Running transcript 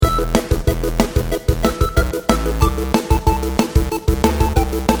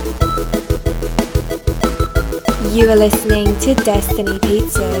You are listening to Destiny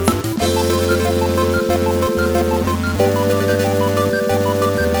Pizzas.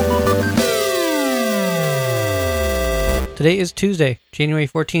 Today is Tuesday, January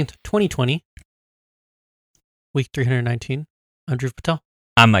 14th, 2020. Week 319. I'm Drew Patel.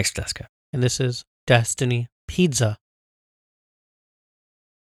 I'm Mike Steska. And this is Destiny Pizza.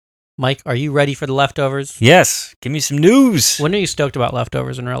 Mike, are you ready for the leftovers? Yes, give me some news. When are you stoked about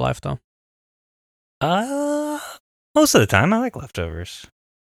leftovers in real life, though? Most of the time I like leftovers.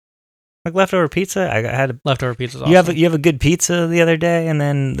 Like leftover pizza. I had Leftover pizza's awesome. You have a good pizza the other day, and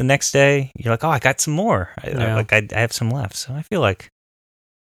then the next day you're like, oh, I got some more. I have some left, so I feel like.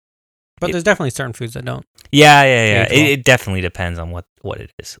 But there's definitely certain foods that don't. Yeah. It definitely depends on what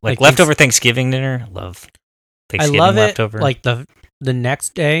it is. Like leftover Thanksgiving dinner. Love Thanksgiving leftover. It like the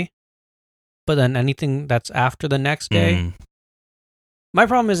next day, but then anything that's after the next day. My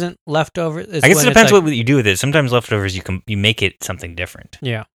problem isn't leftover. I guess it depends what you do with it. Sometimes leftovers you make it something different.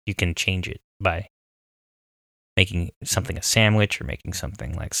 Yeah. You can change it by making something a sandwich or making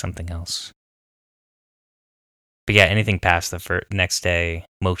something like something else. But yeah, anything past the next day,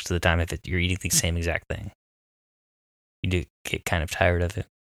 most of the time, if you're eating the same exact thing, you do get kind of tired of it.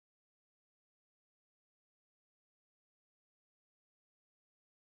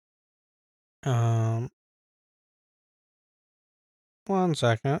 One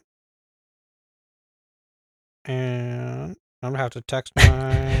second. And I'm going to have to text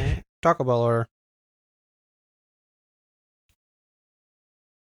my Taco Bell order.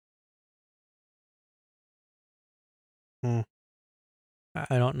 I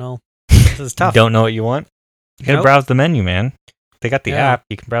don't know. This is tough. You don't know what you want? You gotta browse the menu, man. They got the app.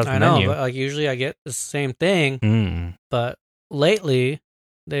 You can browse the menu. I know, but like usually I get the same thing. But lately,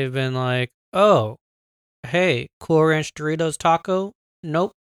 they've been like, oh, hey, Cool Ranch Doritos taco?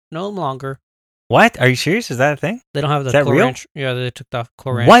 Nope, no longer. What? Are you serious? Is that a thing? They don't have the Is that Cool real? Ranch. Yeah, they took the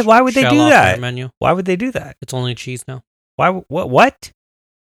Cool Ranch. Why would they do that? Menu. Why would they do that? It's only cheese now. Why? What?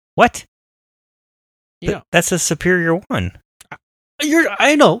 Yeah, that's a superior one.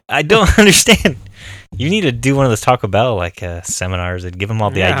 I know. I don't understand. You need to do one of those Taco Bell seminars and give them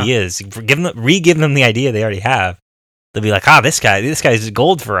all the ideas. Re-give them the idea they already have. They'll be like, this guy's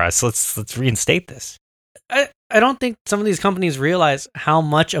gold for us. Let's reinstate this. I don't think some of these companies realize how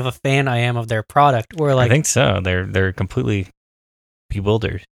much of a fan I am of their product. I think so. They're completely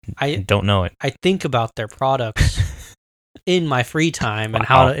bewildered. I don't know it. I think about their products in my free time and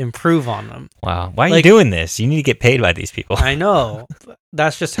how to improve on them. Wow. Why are you doing this? You need to get paid by these people. I know.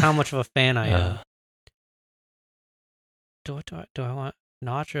 That's just how much of a fan I am. Do I want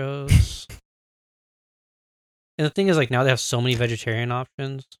nachos? And the thing is, now they have so many vegetarian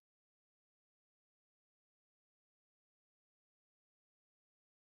options.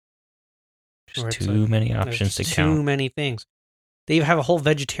 There's too many options to count. Too many things. They have a whole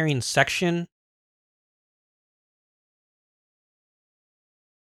vegetarian section.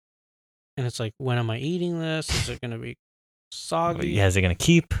 And it's like, when am I eating this? Is it going to be soggy? Yeah, is it going to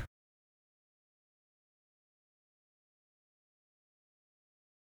keep?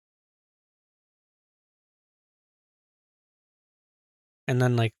 And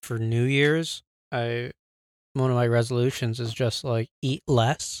then, for New Year's, one of my resolutions is just, eat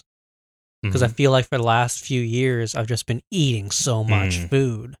less. Because I feel like for the last few years, I've just been eating so much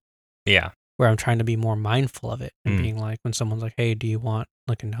food. Yeah. Where I'm trying to be more mindful of it. And being like, when someone's like, hey, do you want,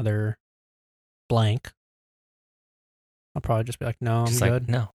 another blank? I'll probably just be like, no, I'm good.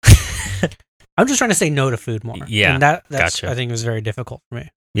 No. I'm just trying to say no to food more. Yeah. And that's, gotcha. I think, was very difficult for me.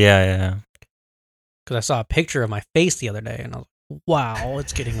 Yeah. Because I saw a picture of my face the other day, and I was like, wow,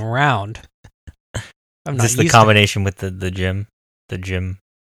 it's getting round. I'm not used to the combination with the gym? The gym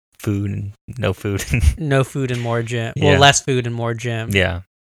food and no food? No food and more gym. Yeah. Well, less food and more gym. Yeah.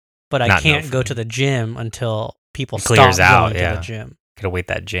 But I can't go to the gym until people stop going to the gym. Gotta wait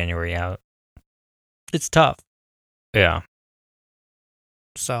that January out. It's tough. Yeah.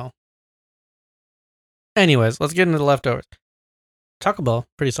 So, anyways, let's get into the leftovers. Taco Bell,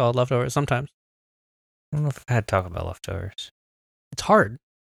 pretty solid leftovers sometimes. I don't know if I've had Taco Bell leftovers. It's hard.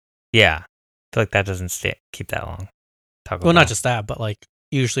 Yeah. I feel like that doesn't keep that long. Taco Bell. Not just that, but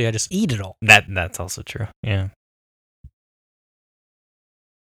usually I just eat it all. That's also true. Yeah.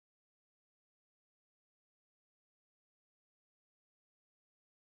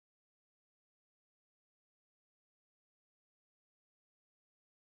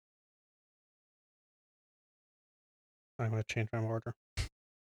 I'm going to change my order.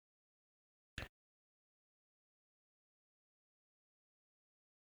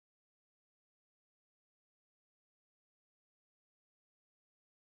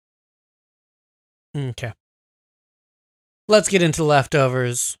 Okay. let's get into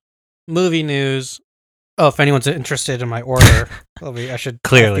leftovers. Movie news. Oh, if anyone's interested in my order, I should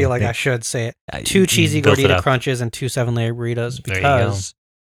Clearly. I feel like I should say it. You 2 cheesy built it gordita up. crunches and 2 7-layer burritos There you go. because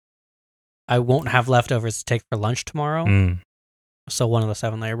I won't have leftovers to take for lunch tomorrow. Mm, So one of the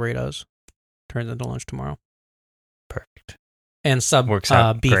 7-layer burritos turns into lunch tomorrow. perfect. And sub Works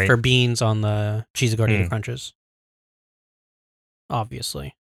out beef great. or beans on the cheesy gordita Mm. crunches.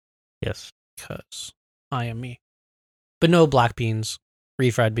 Obviously, Yes. because I am me. But no black beans,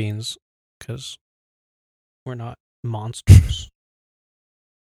 refried beans, because we're not monsters.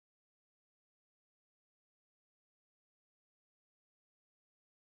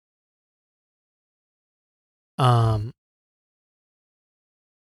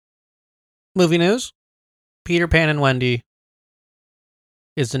 Movie news. Peter Pan and Wendy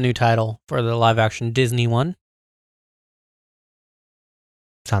is the new title for the live action Disney one.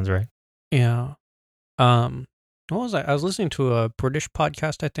 Sounds right. Yeah. What was I? I was listening to a British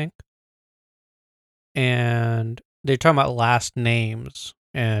podcast, I think. And they're talking about last names.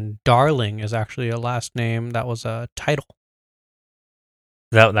 And Darling is actually a last name that was a title.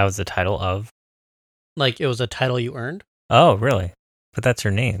 That was the title of. Like it was a title you earned. Oh, really? But that's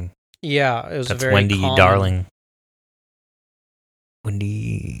her name. Yeah, it was That's a very Wendy common. Darling.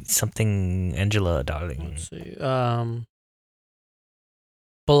 Wendy something Angela Darling. Let's see.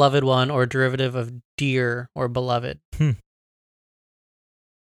 Beloved one or derivative of dear or beloved.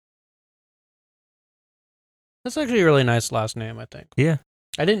 That's actually a really nice last name, I think. Yeah.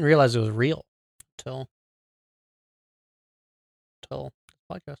 I didn't realize it was real until the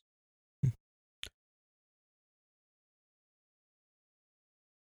podcast.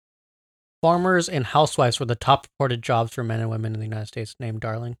 Farmers and housewives were the top reported jobs for men and women in the United States, named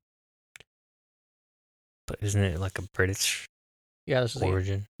Darling. But isn't it like a British Yeah, this is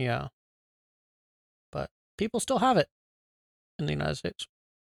origin? yeah. But people still have it in the United States.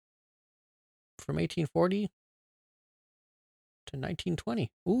 From 1840 to 1920.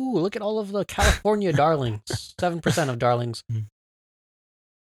 Ooh, look at all of the California darlings. 7% of darlings Mm.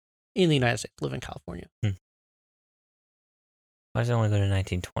 in the United States live in California. Why does it only go to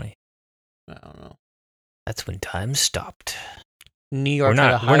 1920? I don't know. That's when time stopped. New York. We're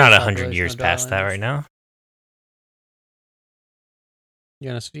had not a 100 population years of past that darlings. right now. You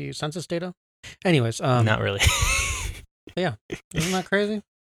gonna see census data? Anyways, Not really. isn't that crazy?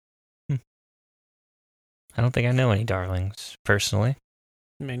 I don't think I know any darlings personally.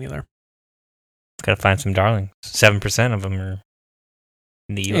 Me neither. Got to find some darlings. 7% of them are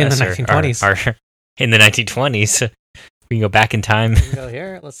in the In U.S. the or 1920s. are in the 1920s. We can go back in time. We can go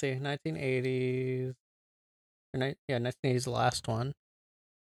here. Let's see, 1980s. 1980s is the last one.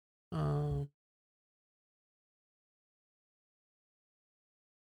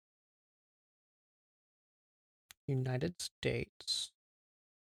 United States.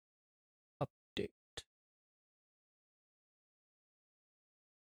 Update.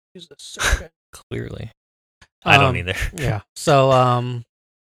 Use the search. Clearly. I don't either. Yeah. So,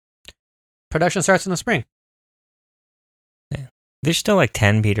 production starts in the spring. There's still like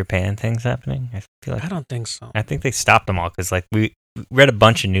 10 Peter Pan things happening. I feel like I don't think so. I think they stopped them all because like we read a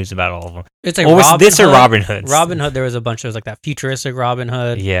bunch of news about all of them. It's like What was Robin this or Hood. Robin Hood? Robin Hood. There was a bunch. There was like that futuristic Robin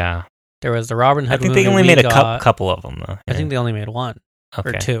Hood. Yeah. There was the Robin Hood. I think they movie only we made a got. couple of them though. I think they only made one okay.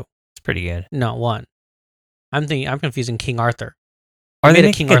 or two. It's pretty good. No, one. I'm confusing King Arthur Are made they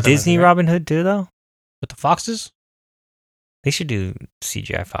a King making a Arthur Disney movie, right? Robin Hood too though? with the foxes. They should do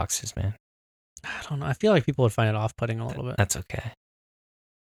CGI foxes, man. I don't know. I feel like people would find it off-putting a little bit. That's okay.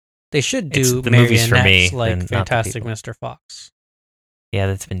 They should It's do the movies for me, marionettes like and not the Fantastic people. Mr. Fox. Yeah,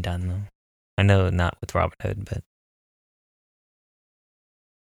 that's been done though. I know not with Robin Hood, but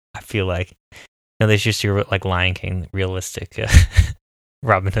I feel like they should just do like Lion King, realistic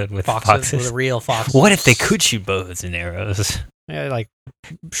Robin Hood with foxes. With a real fox. What if they could shoot bows and arrows? Yeah, like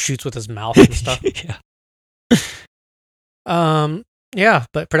shoots with his mouth and stuff. Yeah. Yeah,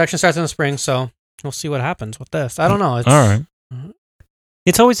 but production starts in the spring, so we'll see what happens with this. I don't know. It's, All right.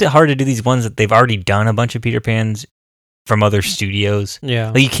 It's always hard to do these ones that they've already done a bunch of Peter Pans from other studios.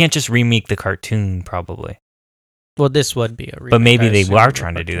 Yeah. Like you can't just remake the cartoon, probably. Well, this would be a remake. But maybe I they assume, are of the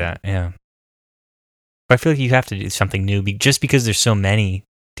trying to do cartoon. that. Yeah. But I feel like you have to do something new just because there's so many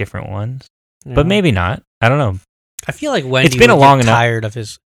different ones. Yeah. But maybe not. I don't know. I feel like Wendy been would a long get enough- tired of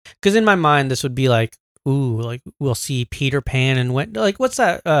his. Because in my mind, this would be like, ooh, like we'll see Peter Pan and Wendy. Like, what's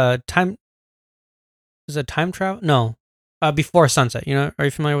that? Time. Is it time travel? No. Before Sunset. You know, are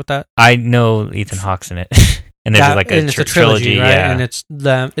you familiar with that? I know Ethan Hawke's in it. And there's like and a it's a trilogy, right? yeah. And it's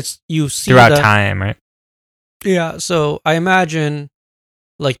you see Throughout the, time, right? Yeah, so I imagine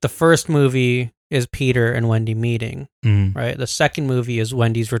like the first movie is Peter and Wendy meeting, Mm-hmm. right? The second movie is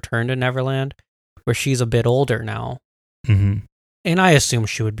Wendy's return to Neverland, where she's a bit older now. Mm-hmm. And I assume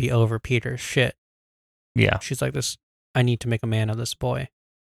she would be over Peter's shit. Yeah. She's like, this, I need to make a man of this boy.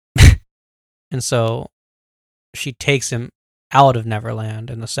 And so she takes him out of Neverland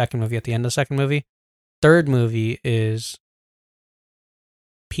in the second movie, at the end of the second movie. Third movie is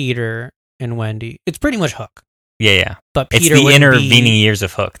Peter and Wendy. It's pretty much Hook. Yeah. But It's Peter the wouldn't intervening be, years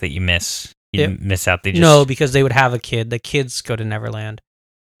of Hook that you miss. You miss out. They just no, because they would have a kid. The kids go to Neverland.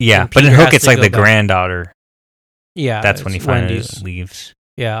 yeah. and But in Peter Hook, has it's to like go the back. granddaughter. Yeah, That's when he it's finally Wendy's. leaves.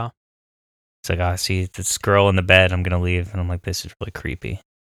 Yeah. It's like, I see this girl in the bed. I'm gonna leave, and I'm like, this is really creepy.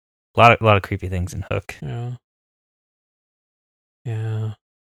 A lot of creepy things in Hook. Yeah. Yeah.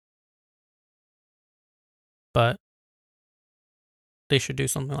 But they should do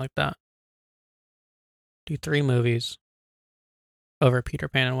something like that. Do 3 movies over Peter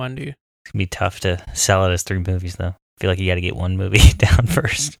Pan and Wendy. It's gonna be tough to sell it as 3 movies, though. I feel like you got to get one movie down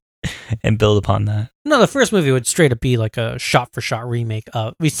first and build upon that. No, the first movie would straight up be like a shot-for-shot remake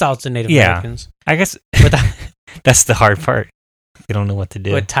of... We saw it's the Native Yeah. Americans. I guess Without, that's the hard part. We don't know what to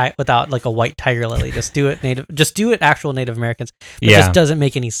do. without like a white tiger lily. Just do it native. Just do it actual Native Americans. It Yeah, just doesn't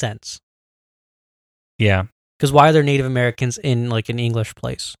make any sense. yeah. Because why are there Native Americans in like an English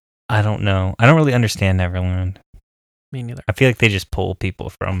place? I don't know. I don't really understand Neverland. Me neither. I feel like they just pull people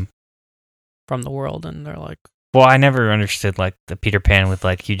from. From the world, and they're like Well, I never understood like the Peter Pan with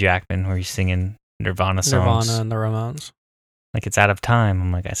like Hugh Jackman, where he's singing Nirvana songs. Nirvana and the Ramones. Like it's out of time.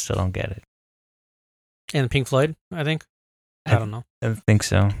 I'm like, I still don't get it. And Pink Floyd, I think. I don't know. I think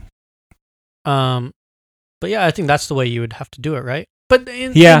so. But yeah, I think that's the way you would have to do it, right? But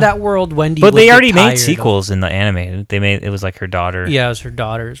in that world, Wendy. But would they get already tired made of- sequels in the animated. They made it was like her daughter. Yeah, it was her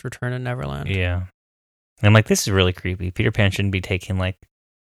daughter's Return to Neverland. Yeah. And I'm like, this is really creepy. Peter Pan shouldn't be taking like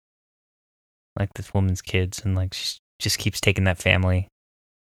this woman's kids, and like she just keeps taking that family.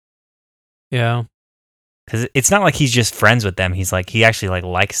 Yeah. Because it's not like he's just friends with them. He's like he actually like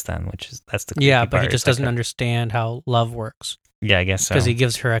likes them, that's the creepy Yeah, but he part. just It's like doesn't understand how love works Yeah, I guess so. because he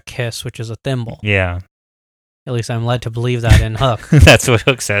gives her a kiss, which is a thimble. Yeah, At least I'm led to believe that in Hook. that's what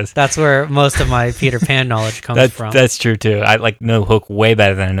Hook says. That's where most of my Peter Pan knowledge comes from. That's true too. I like know Hook way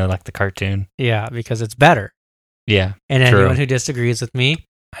better than I know like the cartoon. Yeah, because it's better. Yeah, And True. anyone who disagrees with me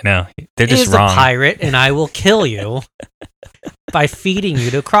I know they're just is wrong. a pirate, and I will kill you by feeding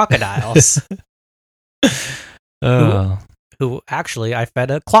you to crocodiles. Oh, Who actually I fed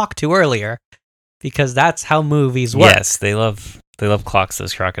a clock to earlier, because that's how movies work. yes, they love clocks.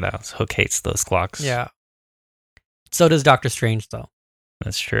 Those crocodiles. Hook hates those clocks. Yeah. So does Doctor Strange, though.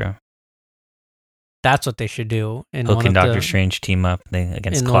 that's true. That's what they should do in Hook one and of Doctor the Strange team up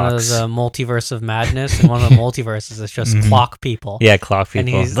against in clocks. one of the multiverse of madness. And one of the multiverses is just Mhm. clock people. Yeah, clock And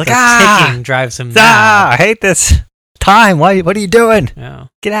people. he's like, the ticking drives him I mad. hate this time. What are you doing? Yeah,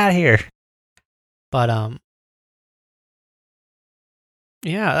 Get out of here. but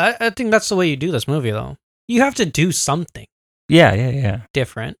yeah, I think that's the way you do this movie, though. You have to do something Yeah.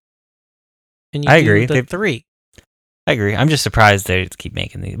 different. And you I do agree. The 3. I agree. I'm just surprised they keep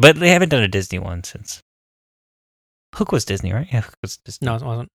making these, but they haven't done a Disney one since. Hook was Disney, right? Yeah, Hook was Disney. No, it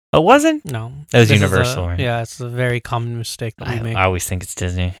wasn't. Oh, it wasn't? No, That was This is Universal, right? Yeah, it's a very common mistake that we make. I always think it's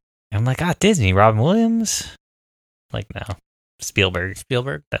Disney. I'm like, Disney, Robin Williams. Like, no, Spielberg.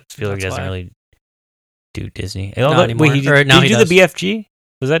 Spielberg. That Spielberg That's doesn't why. really do Disney. Not Although, anymore. wait, Or now did he he do the does. BFG?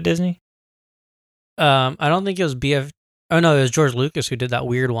 Was that Disney? I don't think it was BF. Oh no, it was George Lucas who did that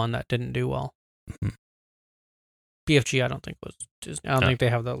weird one that didn't do well. Mhm. BFG, I don't think was Disney. I don't Oh. think they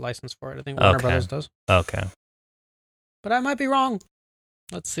have the license for it. I think Warner Okay. Brothers does, Okay. but I might be wrong.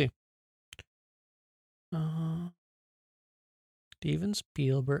 Let's see. Steven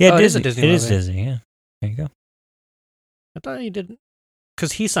Spielberg. Yeah, oh, Disney. it is a Disney It movie. is Disney. Yeah. There you go. I thought he didn't,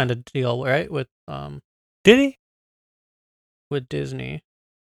 because he signed a deal right with Did he? Disney.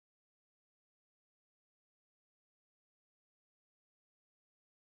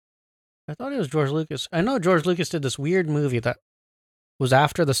 I thought it was George Lucas. I know George Lucas did this weird movie that was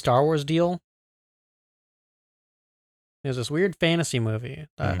after the Star Wars deal. It was this weird fantasy movie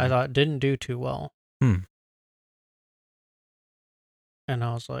that I thought didn't do too well. Hmm. And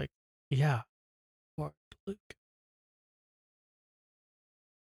I was like, yeah. George Lucas.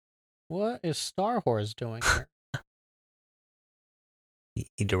 What is Star Wars doing here?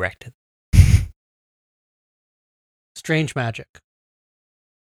 He directed. Strange Magic.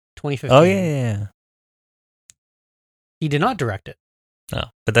 2015. Oh yeah. He did not direct it. No,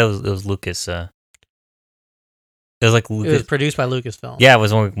 but it was Lucas. It was like Lucas. It was produced by Lucasfilm. Yeah, it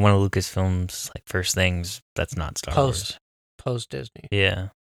was one of Lucasfilm's like first things. That's not Star Wars. Post Disney. Yeah.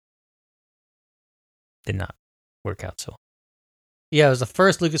 did not work out so well. Yeah, it was the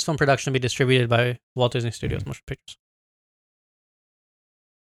first Lucasfilm production to be distributed by Walt Disney Studios Motion Pictures.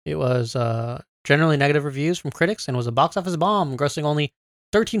 It was generally negative reviews from critics and was a box office bomb, grossing only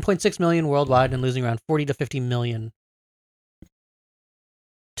 $13.6 million worldwide and losing around $40 to $50 million.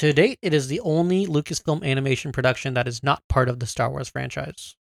 To date, it is the only Lucasfilm animation production that is not part of the Star Wars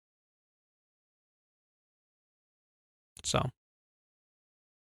franchise. So,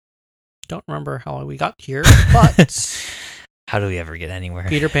 don't remember how we got here, but How do we ever get anywhere?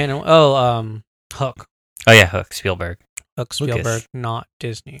 Peter Pan and Hook. Oh yeah, Hook, Spielberg. Hook, Spielberg, Lucas. not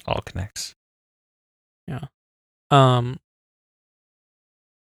Disney. All connects. Yeah. Do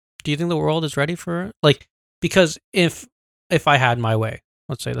you think the world is ready for because if I had my way,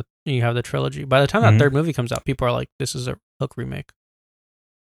 let's say that you have the trilogy, by the time that third movie comes out, people are like, this is a Hook remake.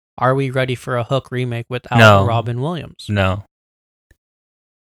 Are we ready for a Hook remake without Robin Williams? No,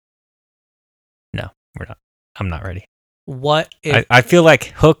 we're not. I'm not ready. What if I feel like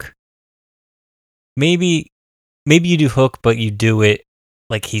Hook, maybe you do Hook, but you do it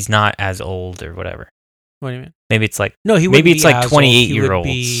like he's not as old or whatever. What do you mean? Maybe it's like No, he wouldn't maybe it's be like as old. He would 28-year-olds,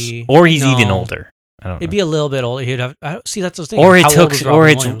 be- or he's No. even older. I don't know. It'd be a little bit older. He'd have. See, that's the thing. Or How it's old Hook's, is Robin or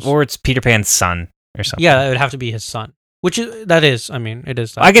Williams? it's Peter Pan's son or something. Yeah, it would have to be his son. Which is that is. I mean, it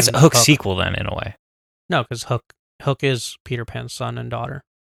is. I guess in Hook's Hook. sequel then in a way. No, because Hook is Peter Pan's son and daughter.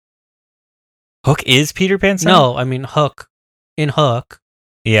 Hook is Peter Pan's son? No, I mean Hook. In Hook,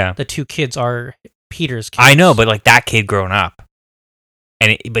 Yeah. the two kids are Peter's kids. I know, but like that kid grown up.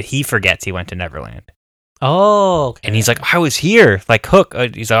 But he forgets he went to Neverland. Oh, okay. And he's like, I was here. Like Hook.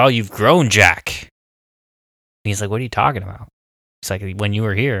 He's like, oh, you've grown, Jack. And he's like, what are you talking about? He's like, when you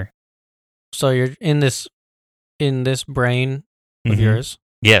were here. So you're in this brain of Mhm. yours.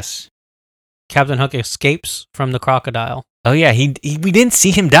 Yes. Captain Hook escapes from the crocodile. Oh yeah, we didn't see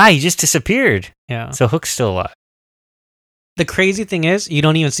him die. He just disappeared. Yeah. So Hook's still alive. The crazy thing is, you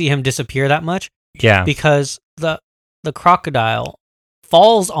don't even see him disappear that much Yeah. because the crocodile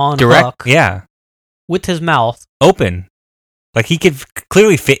falls on Direct. Hook Yeah. with his mouth. Open. Like he could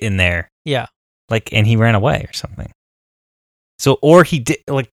clearly fit in there. Yeah. Like, and he ran away or something. So, or he did,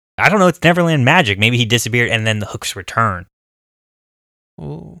 like, I don't know, it's Neverland magic. Maybe he disappeared and then the Hooks return.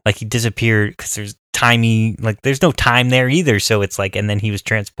 Ooh. Like, he disappeared because there's there's no time there either. So it's like, and then he was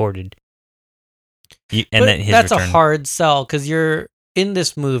transported. And But then his that's return. a hard sell because you're in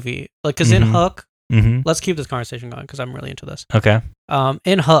this movie. Like, because in Mhm. Hook, Mm-hmm. let's keep this conversation going because I'm really into this. Okay.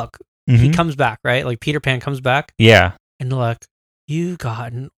 In Hook, he Mhm. comes back, right? Like, Peter Pan comes back Yeah. and they're like, "You've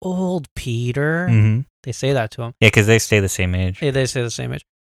gotten old, Peter." Mm-hmm. They say that to him. Yeah, because they stay the same age. Yeah, they say the same age.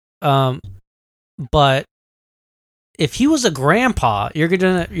 But if he was a grandpa, you're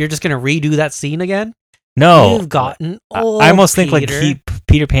just gonna redo that scene again. No. You've gotten old. I almost think like Peter.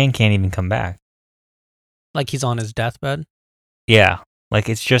 Peter Pan can't even come back. Like he's on his deathbed. Yeah. Like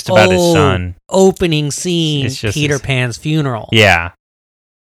it's just about his Oh. son. Opening scene, It's just Peter his- Pan's funeral. Yeah.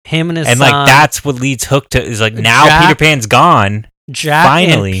 Him and his And son. like that's what leads Hook to is like now Jack- Peter Pan's gone. Jack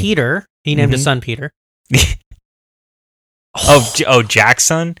finally. and Peter. He named his Mhm. son Peter. Jack's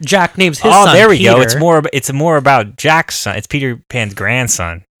son? Jack names his Oh, son there we Peter, go. It's more about Jack's son. It's Peter Pan's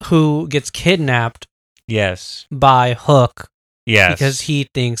grandson. who gets kidnapped Yes. by Hook Yes. because he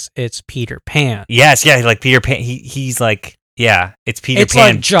thinks it's Peter Pan. Yes, yeah, like Peter Pan he's like it's Peter It's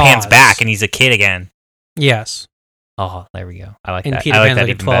Pan like Jaws. Pan's back and he's a kid again. Yes. Oh, there we go. I like And that. Peter I like Pan's that like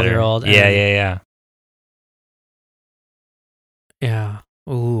a even better. 12-year-old, Yeah, and- yeah.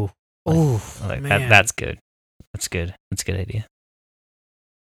 Yeah. Ooh. Ooh. I like man. that. That's good. That's good. That's a good idea.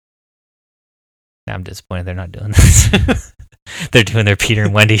 Now I'm disappointed they're not doing this. They're doing their Peter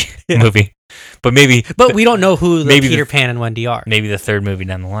and Wendy Yeah. movie. But maybe But we don't know who the maybe Peter Pan and Wendy are. maybe the third movie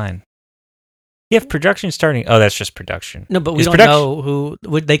down the line. Yeah, if production's starting. Oh, that's just production. No, but we Is don't know who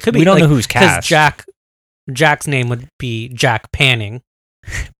they could be. We don't like, know who's cast. Jack's name would be Jack Panning.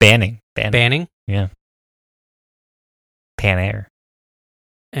 Banning. Banning. Pan Air.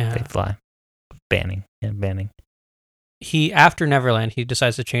 Yeah. They fly. Banning. Yeah, Banning. He after Neverland, he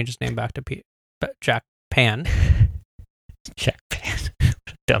decides to change his name back to Jack Pan. Jack Pan. What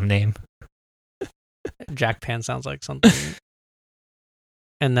a dumb name. Jack Pan sounds like something.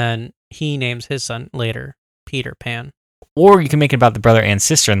 And then he names his son later Peter Pan. Or you can make it about the brother and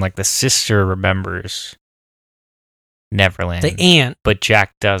sister, and like the sister remembers Neverland, The aunt, but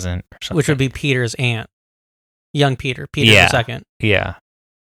Jack doesn't, or something. which would be Peter's aunt, young Peter the Yeah. second. Yeah,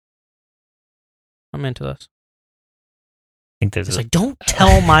 I'm into this. I think there's It's like, don't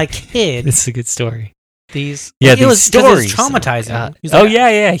tell my kid It's a good story. these. Yeah, it these was 'cause stories. It's traumatizing. God. He's Oh like,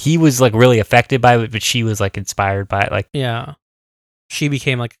 yeah. He was like really affected by it, but she was like inspired by it. Like yeah. she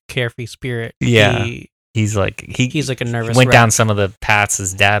became like a carefree spirit. Yeah. He's like He's like a nervous went wreck. down some of the paths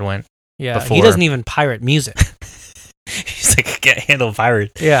his dad went. Yeah, before. he doesn't even pirate music. He's like, I can't handle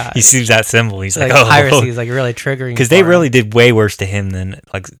pirates. Yeah, He sees that symbol. He's like, piracy is like really triggering. because they really did way worse to him than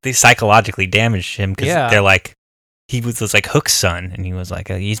like they psychologically damaged him because they're like he was like Hook's son and he was like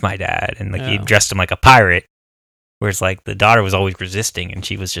he's my dad and like he dressed him like a pirate, whereas like the daughter was always resisting and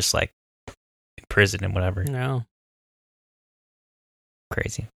she was just like in prison and whatever. No,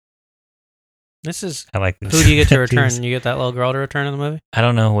 Crazy. this is I like this. who do you get to return? You get that little girl to return in the movie. I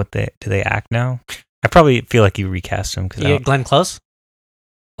don't know what do they act now. I probably feel like you recast him because You get Glenn Close.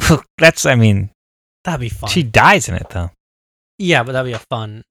 that's I mean That'd be fun. she dies in it though. Yeah, but that'd be a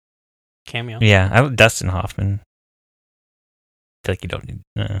fun cameo. Yeah, Dustin Hoffman. I feel like you don't need.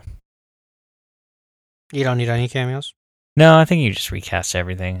 You don't need any cameos. No, I think you just recast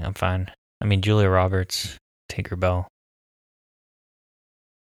everything. I'm fine. I mean, Julia Roberts, Tinkerbell.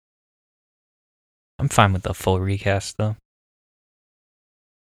 I'm fine with the full recast though.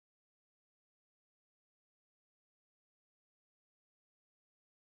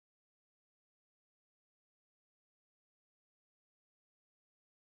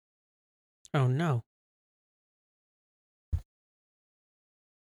 Oh no.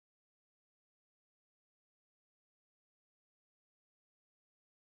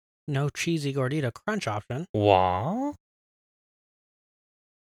 No cheesy gordita crunch option. Wah.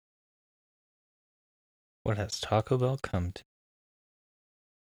 What has Taco Bell come to?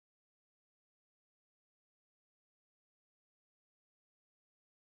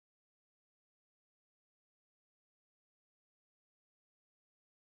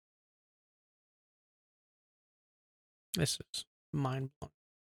 This is mind blowing.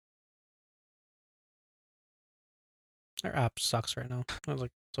 Their app sucks right now. I was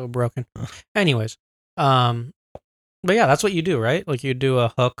like so broken. Anyways, but yeah, that's what you do, right? Like you do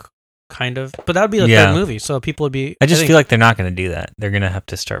a Hook kind of, but that would be the third movie, so people would be. I just feel like they're not going to do that. They're going to have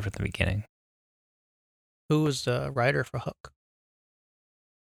to start from the beginning. Who was the writer for Hook?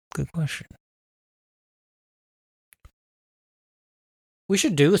 Good question. We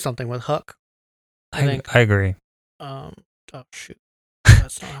should do something with Hook. I think. I agree. Oh shoot,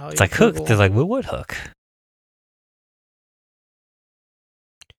 that's not how. It's like Hook. They're like, what Hook?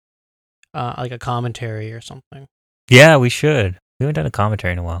 Like a commentary or something. Yeah, we should. We haven't done a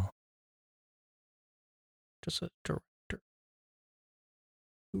commentary in a while. Just a director.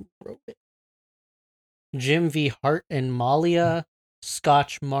 Who wrote it? Jim V. Hart and Malia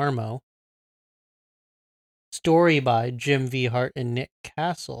Scotch Marmo. Story by Jim V. Hart and Nick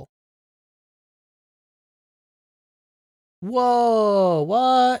Castle. Whoa,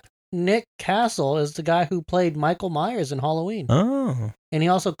 what? Nick Castle is the guy who played Michael Myers in Halloween. Oh. And he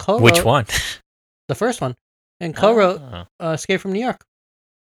also co-wrote... Which one? The first one. And co-wrote Escape from New York.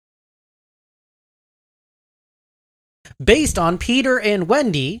 Based on Peter and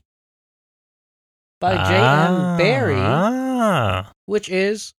Wendy by J.M. Barrie, which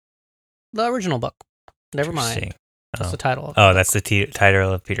is the original book. Never mind. That's the title of it. Oh, that's the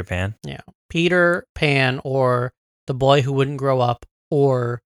title of Peter Pan? Yeah. Peter Pan, or The Boy Who Wouldn't Grow Up,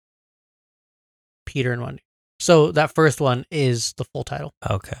 or Peter and Wendy. So that first one is the full title.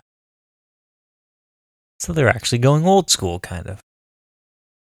 Okay. So they're actually going old school, kind of,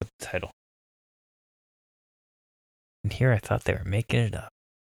 with the title. And here I thought they were making it up.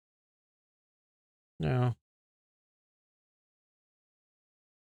 No.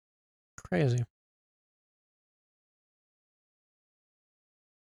 Crazy.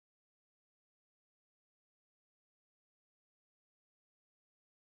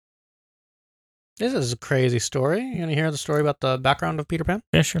 This is a crazy story. You want to hear the story about the background of Peter Pan?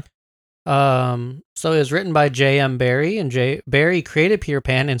 Yeah, sure. So it was written by J.M. Barrie, and Barrie created Peter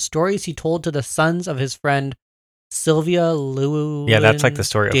Pan in stories he told to the sons of his friend Sylvia Llewellyn. Yeah, that's like the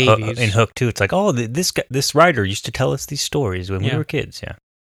story of Davies. in Hook too. It's like, oh, this writer used to tell us these stories when we were kids. Yeah.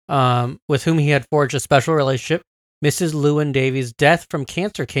 With whom he had forged a special relationship. Mrs. Llewellyn Davies' death from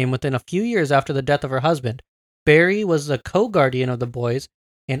cancer came within a few years after the death of her husband. Barrie was the co-guardian of the boys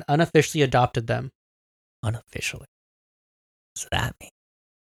and unofficially adopted them. Unofficially? What's that mean?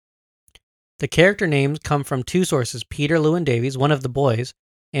 The character names come from two sources: Peter Llewellyn Davies, one of the boys,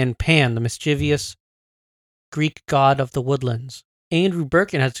 and Pan, the mischievous Greek god of the woodlands. Andrew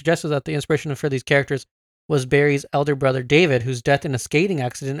Birkin had suggested that the inspiration for these characters was Barrie's elder brother David, whose death in a skating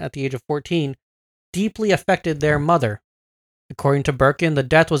accident at the age of 14 deeply affected their mother. According to Birkin, the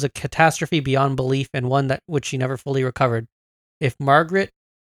death was a catastrophe beyond belief and one which she never fully recovered. If Margaret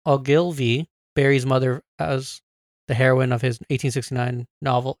Ogilvy, Barrie's mother, as the heroine of his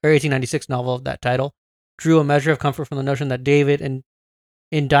 1896 novel of that title, drew a measure of comfort from the notion that David and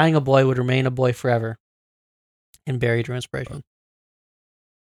in dying a boy would remain a boy forever and buried your inspiration.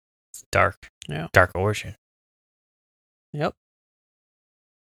 It's dark. Yeah. Dark origin. Yep.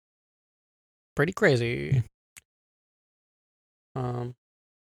 Pretty crazy. But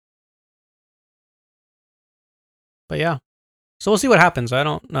yeah. So we'll see what happens. I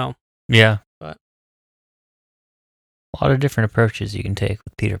don't know. Yeah. But a lot of different approaches you can take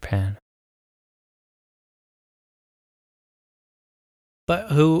with Peter Pan.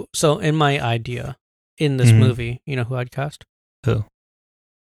 But who? So in my idea, in this movie, you know who I'd cast? Who?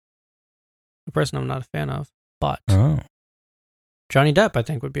 A person I'm not a fan of, but Oh. Johnny Depp, I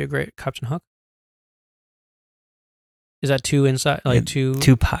think, would be a great Captain Hook. Is that too inside? Like too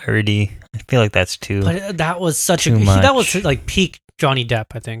piratey? I feel like that's too. But that was such too a much. that was like peak Johnny Depp.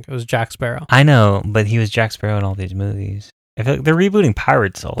 I think it was Jack Sparrow. I know, but he was Jack Sparrow in all these movies. I feel like they're rebooting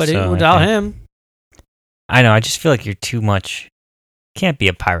Pirates also. But without him, I know. I just feel like you're too much. Can't be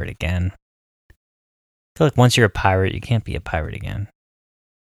a pirate again. I feel like once you're a pirate, you can't be a pirate again.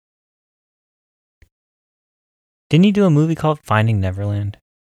 Didn't he do a movie called Finding Neverland?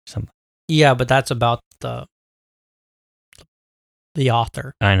 yeah, but that's about the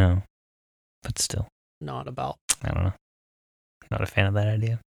author, I know, but still, not about. I don't know. Not a fan of that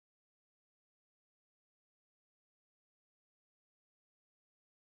idea.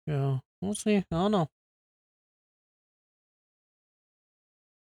 Yeah, we'll see. I don't know.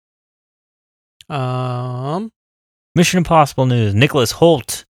 Mission Impossible news. Nicholas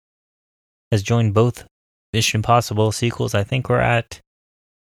Hoult has joined both Mission Impossible sequels. I think we're at,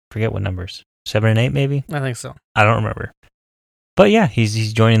 forget what numbers, 7 and 8 maybe? I think so. I don't remember. But yeah,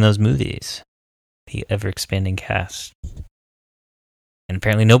 he's joining those movies. The ever-expanding cast. And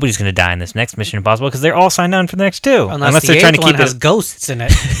apparently nobody's going to die in this next Mission Impossible because they're all signed on for the next two. Unless they're trying to keep it ghosts in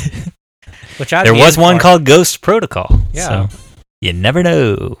it. Which there was one called Ghost Protocol. Yeah. So you never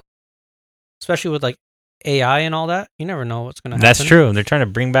know. Especially with like AI and all that. You never know what's going to happen. That's true. They're trying to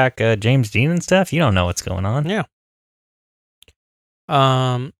bring back James Dean and stuff. You don't know what's going on. Yeah.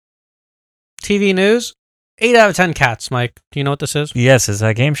 TV news. 8 out of 10 cats, Mike. Do you know what this is? Yes, it's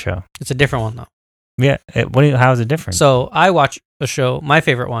a game show. It's a different one, though. Yeah. How is it different? So I watch a show. My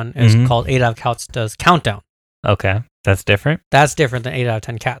favorite one is called 8 out of Cats Does Countdown. Okay. That's different? That's different than 8 out of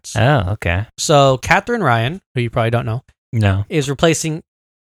 10 cats. Oh, okay. So Catherine Ryan, who you probably don't know, No. is replacing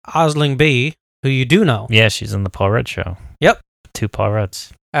Aisling Bea, who you do know. Yeah, she's on the Paul Rudd show. Yep. 2 Paul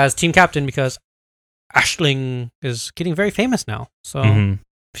Rudds. As team captain because Aisling is getting very famous now. So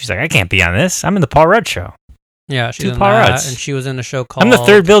She's like, I can't be on this. I'm in the Paul Rudd show. yeah, she's 2 in Paul that, Rudds. and she was in a show called I'm the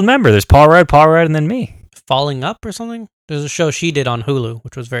third build member. There's Paul Rudd, and then me. Falling Up or something. There's a show she did on Hulu,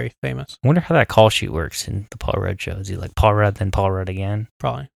 which was very famous. I wonder how that call sheet works in the Paul Rudd show. Is he like Paul Rudd, then Paul Rudd again?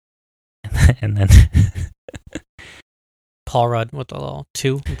 Probably. And then Paul Rudd with the little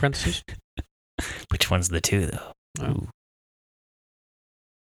 2 in parentheses. which one's the 2 though? Oh.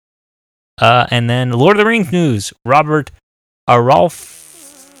 And then Lord of the Rings news. Robert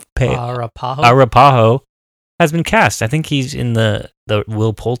Arapaho has been cast. I think he's in the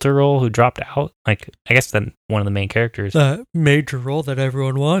Will Poulter role who dropped out. Like, I guess one of the main characters. The major role that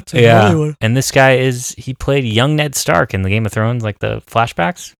everyone wants. Yeah. And this guy he played young Ned Stark in the Game of Thrones, like the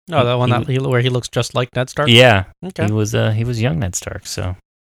flashbacks. Oh, the one where he looks just like Ned Stark? Yeah. Okay. He was young Ned Stark, so.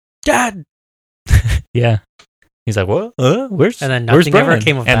 Dad! Yeah. He's like, what? Where's And then where's nothing ever Bran?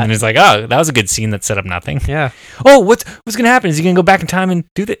 came of and that. then he's like, oh, that was a good scene that set up nothing. Yeah. Oh, what's going to happen? Is he going to go back in time and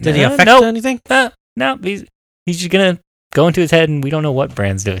do that? Did he affect no, anything? No, he's just going to go into his head and we don't know what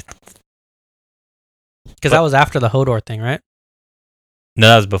Bran's doing. Because that was after the Hodor thing, right? No,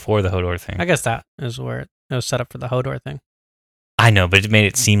 that was before the Hodor thing. I guess that is where it was set up for the Hodor thing. I know, but it made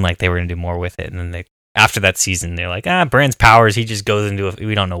it seem like they were going to do more with it. And then after that season, they're like, Bran's powers, he just goes into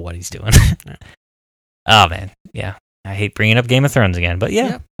we don't know what he's doing. Yeah. Oh, man. Yeah. I hate bringing up Game of Thrones again, but yeah,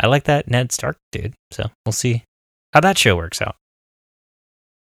 Yep. I like that Ned Stark dude. So we'll see how that show works out.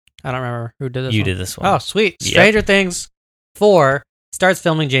 I don't remember who did this You one. did this one. Oh, sweet. Yep. Stranger Things 4 starts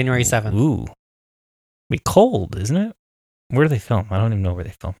filming January 7th. Ooh. Be cold, isn't it? Where do they film? I don't even know where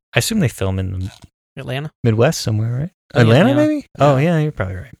they film. I assume they film in the Atlanta? Midwest somewhere, right? I think Atlanta, Atlanta. maybe? Oh, yeah, you're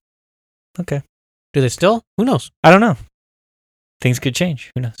probably right. Okay. Do they still? Who knows? I don't know. Things could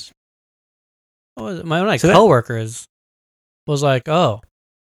change. Who knows? What was it? My So coworker was like, oh,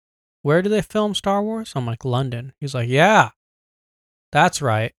 where do they film Star Wars? I'm like, London. He's like, yeah, that's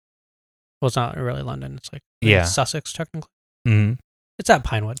right. Well, it's not really London. It's like Sussex, technically. Mm-hmm. It's at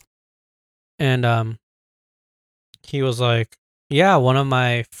Pinewood. And he was like, yeah, one of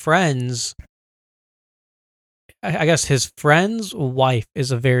my friends, I guess his friend's wife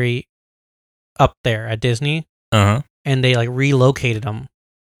is a very up there at Disney. Uh-huh. And they like relocated him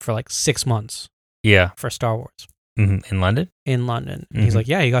for like 6 months Yeah. for Star Wars In London? in London. And he's Mhm. like,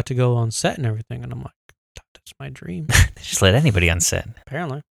 yeah, you got to go on set and everything. And I'm like, that's my dream. They just let anybody on set.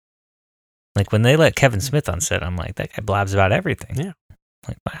 Apparently. Like when they let Kevin Smith on set, I'm like, that guy blabs about everything. Yeah.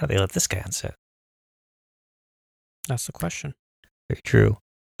 Like, why do they let this guy on set? That's the question. Very true.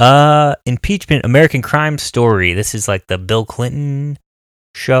 Impeachment, American Crime Story. This is like the Bill Clinton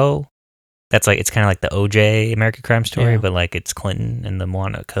show. That's like, it's kind of like the OJ American Crime Story, Yeah. but like it's Clinton and the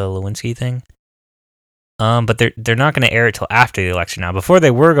Monica Lewinsky thing. But they're not going to air it till after the election now. Before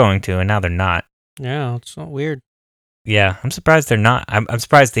they were going to, and now they're not. Yeah, it's so weird. Yeah, I'm surprised they're not. I'm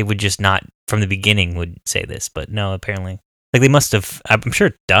surprised they would just not from the beginning would say this, but no, apparently, like they must have. I'm sure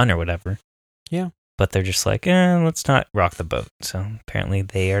it's done or whatever. Yeah, but they're just like, let's not rock the boat. So apparently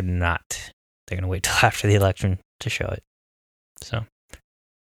they are not. They're gonna wait till after the election to show it. So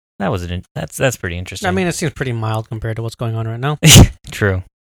that was it. That's pretty interesting. I mean, it seems pretty mild compared to what's going on right now. True.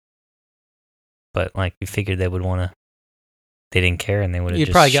 But like you figured they would want to. They didn't care, and they would have.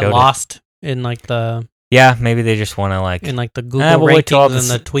 You'd probably get lost in like the. Yeah, maybe they just want to like in like the Google we'll wait till all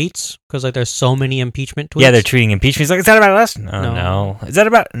rankings and the tweets because like there's so many impeachment tweets. Yeah, they're treating impeachment. He's like, is that about us? No. No. Is that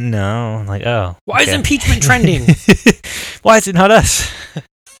about? No. I'm like, oh. Why is okay. impeachment trending? Why is it not us?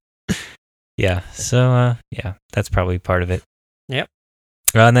 Yeah. So, yeah, that's probably part of it. Yep.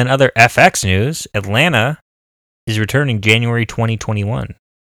 And then other FX news: Atlanta is returning January 2021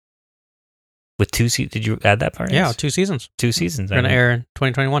 with 2 seasons. Did you add that part? Yeah, 2 seasons. 2 seasons. They're gonna air in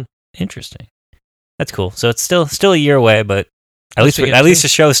 2021. Interesting. That's cool. So it's still a year away, but at least the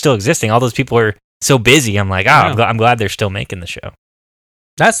show is still existing. All those people are so busy. I'm like, I'm glad they're still making the show.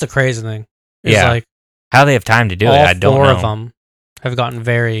 That's the crazy thing. Yeah. Like, how they have time to do it, I don't know. All 4 of them have gotten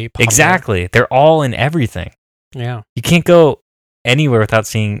very popular. Exactly. They're all in everything. Yeah. You can't go anywhere without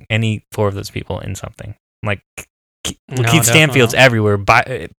seeing any 4 of those people in something. Like Keith Stanfield's everywhere.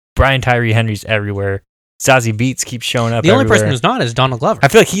 Brian Tyree Henry's everywhere. Zazie Beetz keeps showing up. The only person who's not is Donald Glover. I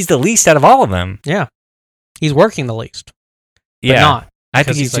feel like he's the least out of all of them. Yeah. He's working the least. But Yeah. not. I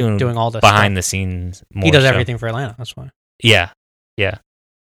think he's like, doing all this behind stuff. the scenes more. He does so. everything for Atlanta. That's why. Yeah. Yeah.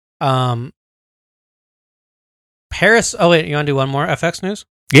 Paris. Oh, wait. You want to do one more FX news?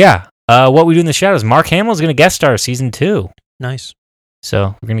 Yeah. What We Do in the Shadows. Mark Hamill's going to guest star season 2. Nice.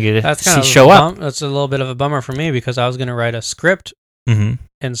 So we're going to get That's to kind of show up. That's a little bit of a bummer for me because I was going to write a script and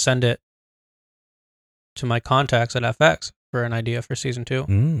send it to my contacts at FX for an idea for season 2.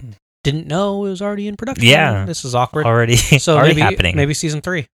 Didn't know it was already in production. Yeah. This is awkward. Already happening. Maybe season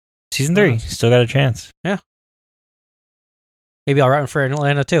 3. Season 3. Still got a chance. Yeah. Maybe I'll write one for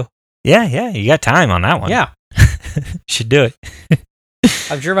Atlanta too. Yeah. You got time on that one. Yeah. Should do it.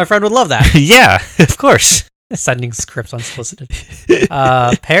 I'm sure my friend would love that. Yeah, of course. Sending scripts unsolicited.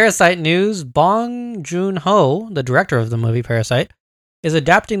 Parasite news. Bong Joon-ho, the director of the movie Parasite, is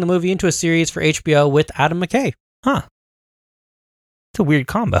adapting the movie into a series for HBO with Adam McKay. Huh. It's a weird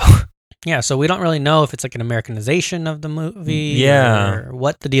combo. Yeah, so we don't really know if it's like an Americanization of the movie or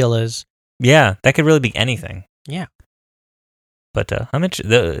what the deal is. Yeah, that could really be anything. Yeah. But I'm interested.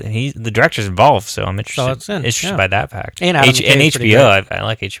 The director's involved, so I'm interested. So interested by that fact. And Adam McKay is pretty HBO, I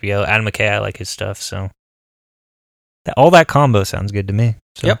like HBO. Adam McKay, I like his stuff. So all that combo sounds good to me.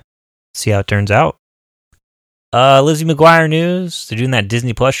 So yep. See how it turns out. Lizzie McGuire news. They're doing that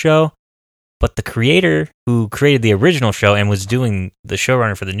Disney Plus show, but the creator who created the original show and was doing the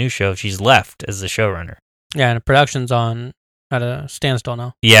showrunner for the new show, she's left as the showrunner. Yeah, and the production's at a standstill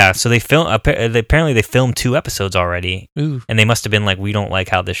now. Yeah, so apparently they filmed 2 episodes already. Ooh. And they must have been like, we don't like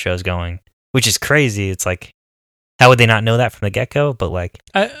how this show's going, which is crazy. It's like, how would they not know that from the get-go? But like,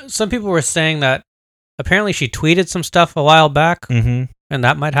 some people were saying that apparently she tweeted some stuff a while back, and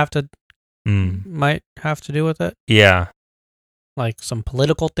that might have to do with it. Yeah, like some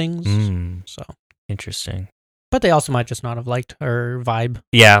political things. So interesting. But they also might just not have liked her vibe.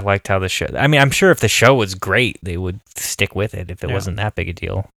 Yeah, liked how the show. I mean, I'm sure if the show was great, they would stick with it if it wasn't that big a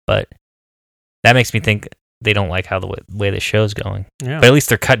deal. But that makes me think they don't like how the way the show's going. Yeah. But at least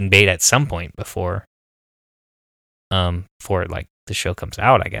they're cutting bait at some point before like the show comes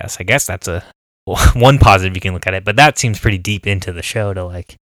out. I guess that's one positive you can look at it. But that seems pretty deep into the show to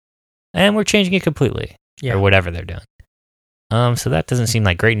like, and we're changing it completely or whatever they're doing. So that doesn't seem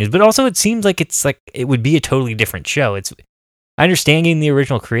like great news, but also it seems like it would be a totally different show. I understand getting the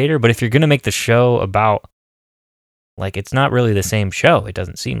original creator, but if you're going to make the show about, like, it's not really the same show. It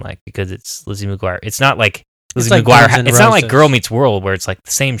doesn't seem like, because it's Lizzie McGuire. It's not like Lizzie McGuire. It's not like Girl Meets World where it's like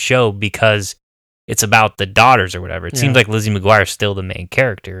the same show because it's about the daughters or whatever. It seems like Lizzie McGuire is still the main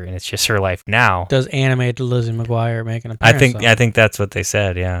character and it's just her life now. Does animated Lizzie McGuire make an appearance? I think that's what they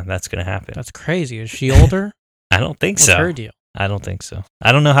said. Yeah, that's going to happen. That's crazy. Is she older? I don't think What's so. her deal? I don't think so.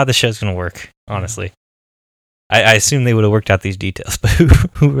 I don't know how the show's going to work, honestly. I assume they would have worked out these details, but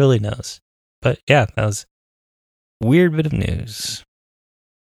who really knows? But yeah, that was a weird bit of news.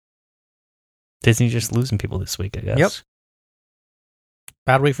 Disney just losing people this week, I guess. Yep.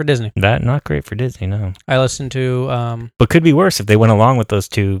 Bad week for Disney. That not great for Disney, no. I listened to but could be worse if they went along with those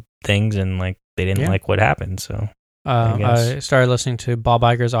two things and like they didn't like what happened. So I started listening to Bob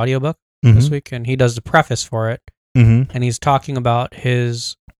Iger's audiobook this week, and he does the preface for it. And he's talking about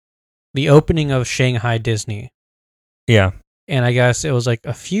the opening of Shanghai Disney. Yeah. And I guess it was like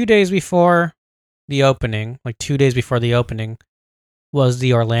a few days before the opening, like 2 days before the opening, was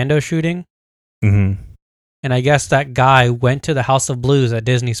the Orlando shooting. And I guess that guy went to the House of Blues at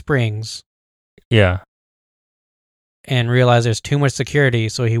Disney Springs. Yeah. And realized there's too much security,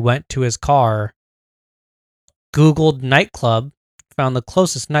 so he went to his car, Googled nightclub, found the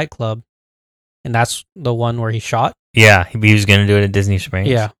closest nightclub, and that's the one where he shot. Yeah, he was going to do it at Disney Springs.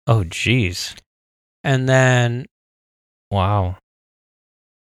 Yeah. Oh, jeez. And then... Wow.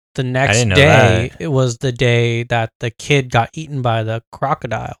 The next day, it was the day that the kid got eaten by the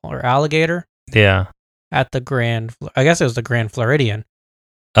crocodile or alligator. Yeah. At the I guess it was the Grand Floridian.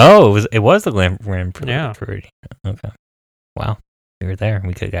 Oh, it was the Grand Floridian. Yeah. Okay. Wow. We were there.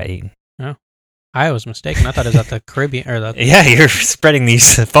 We could have got eaten. Yeah. I was mistaken. I thought it was at the Caribbean or the. Yeah, you're spreading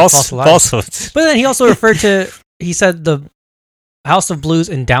these falsehoods. But then he also referred to. He said the House of Blues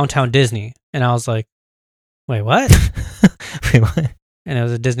in downtown Disney, and I was like, "Wait, what?" Wait, what? And it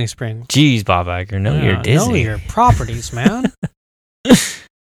was at Disney Springs. Jeez, Bob Iger, know your Disney. Know your properties, man.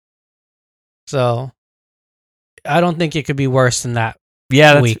 So, I don't think it could be worse than that.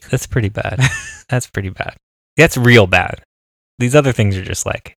 Yeah, week. That's pretty bad. That's pretty bad. That's real bad. These other things are just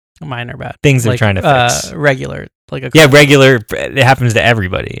like minor bad things they're trying to fix. Regular, regular. It happens to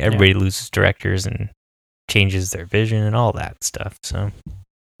everybody. Everybody loses directors and changes their vision and all that stuff. So,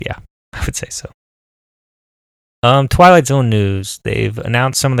 yeah, I would say so. Twilight Zone news. They've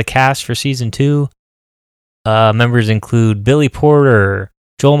announced some of the cast for season 2. Members include Billy Porter,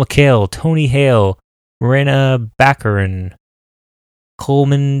 Joel McHale, Tony Hale, Morena Baccarin,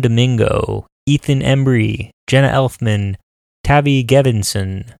 Coleman Domingo, Ethan Embry, Jenna Elfman, Tabby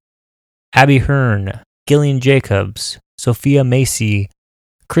Gevinson, Abby Hearn, Gillian Jacobs, Sophia Macy,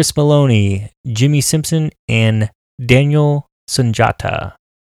 Chris Maloney, Jimmy Simpson, and Daniel Sunjata.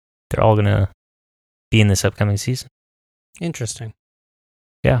 They're all going to be in this upcoming season. Interesting.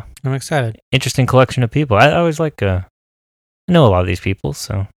 Yeah. I'm excited. Interesting collection of people. I always like, I know a lot of these people,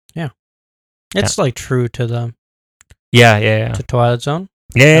 so. Yeah. It's like true to them. Yeah. To Twilight Zone.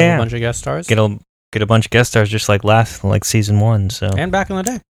 Yeah. A bunch of guest stars. Get a bunch of guest stars just like season 1, so. And back in the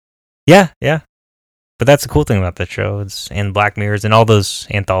day. Yeah. But that's the cool thing about that show. And Black Mirrors and all those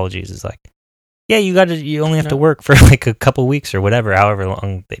anthologies is like, yeah, you only have to work for like a couple weeks or whatever, however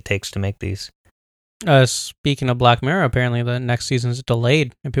long it takes to make these. Speaking of Black Mirror, apparently the next season is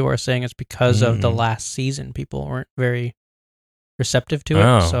delayed, and people are saying it's because of the last season. People weren't very receptive to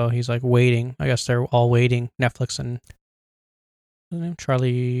it, so he's like waiting. I guess they're all waiting. Netflix and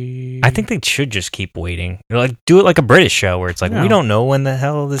Charlie. I think they should just keep waiting. Like do it like a British show where it's like we don't know when the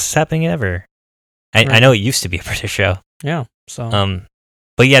hell this is happening ever. I know it used to be a British show. Yeah. So.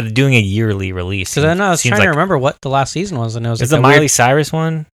 But yeah, doing a yearly release. Because I was trying to remember what the last season was, and it was the Miley Cyrus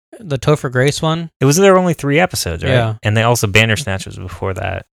one. The Topher Grace one? There were only 3 episodes, right? Yeah. And they also Bandersnatch was before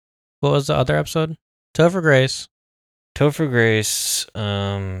that. What was the other episode? Topher Grace,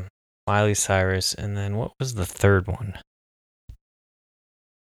 Miley Cyrus, and then what was the third one?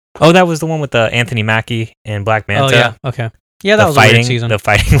 Oh, that was the one with Anthony Mackie and Black Manta. Oh, yeah. Okay. Yeah, that was a weird season. The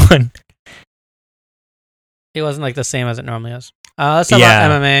fighting one. It wasn't like the same as it normally is. Let's talk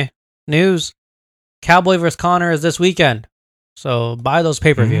about MMA news. Cowboy vs. Conor is this weekend. So buy those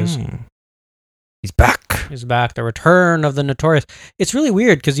pay-per-views. He's back. The return of the Notorious. It's really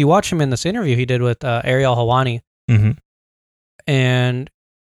weird because you watch him in this interview he did with Ariel Helwani. And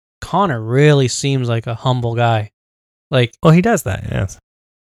Conor really seems like a humble guy. Well, he does that, yes.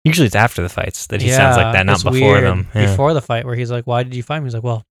 Usually it's after the fights that he sounds like that, not before them. Yeah. Before the fight where he's like, why did you fight him? He's like,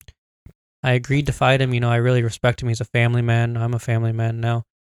 well, I agreed to fight him. I really respect him. He's a family man. I'm a family man now.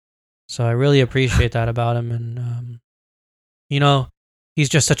 So I really appreciate that about him. And, he's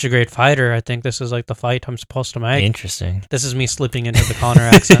just such a great fighter. I think this is like the fight I'm supposed to make. Interesting. This is me slipping into the Conor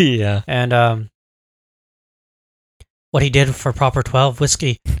accent. Yeah. And what he did for Proper 12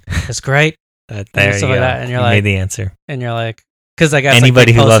 whiskey is great. There you go. Like that. And you're made the answer. And you're like, because I guess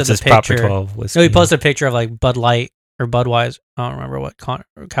anybody who loves his Proper 12 whiskey. No, he posted a picture of like Bud Light or Budweiser. I don't remember what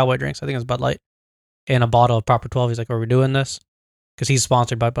Cowboy drinks. I think it's Bud Light. And a bottle of Proper 12. He's like, are we doing this? because he's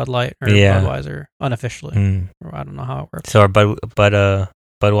sponsored by Bud Light or Yeah. Budweiser unofficially. Mm. Or I don't know how it works. So are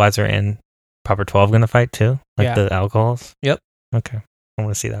Budweiser and Proper 12 going to fight too? Like Yeah. the alcohols? Yep. Okay. I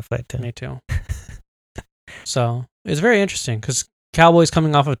want to see that fight too. Me too. So it's very interesting because Cowboys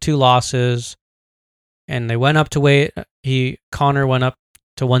coming off of 2 losses, and they went up to weight. Connor went up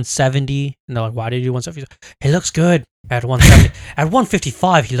to 170, and they're like, "Why did you do 170?" He looks good at 170. At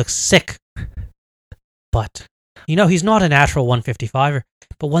 155, he looks sick. But he's not a natural 155er.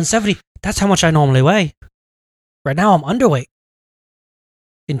 But 170, that's how much I normally weigh. Right now, I'm underweight.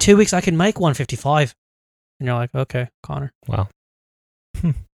 In 2 weeks, I can make 155. And you're like, okay, Connor. Wow.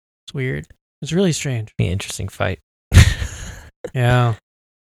 It's weird. It's really strange. Be an interesting fight. Yeah.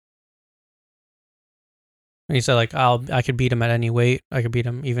 And he said, like, I could beat him at any weight. I could beat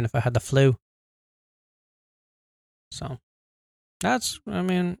him even if I had the flu. So, it's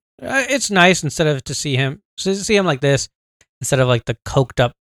nice instead of to see him like this, instead of like the coked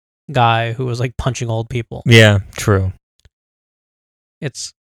up guy who was like punching old people. Yeah, true.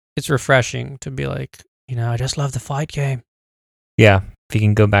 It's refreshing to be like, I just love the fight game. Yeah, if he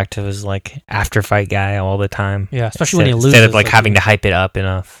can go back to his like after fight guy all the time. Yeah, especially when he loses. Instead of like having to hype it up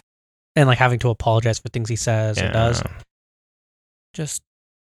enough. And like having to apologize for things he says or does. Just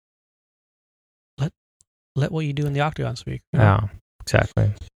let what you do in the octagon speak. Yeah,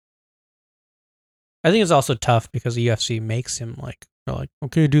 exactly. I think it's also tough because the UFC makes him like, they're like,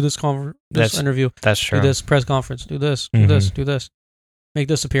 okay, do this interview. That's true. Do this press conference. Do this. Do this. Do this. Make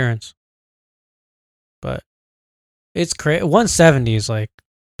this appearance. But it's crazy. 170 is like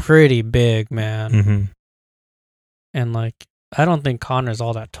pretty big, man. Mm-hmm. And like, I don't think Conor's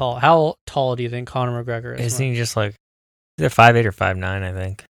all that tall. How tall do you think Conor McGregor is? Isn't he just like either 5'8" or 5'9", I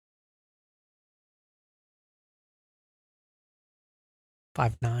think.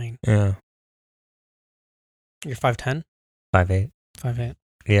 5'9". Yeah. You're 5'10"? 5'8". 5'8".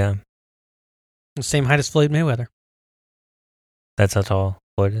 Yeah. The same height as Floyd Mayweather. That's how tall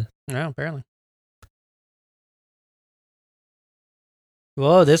Floyd is. Yeah, apparently.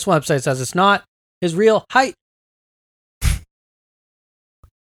 Whoa, this website says it's not his real height.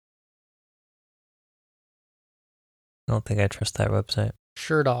 I don't think I trust that website.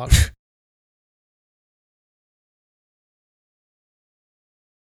 Sure, dog.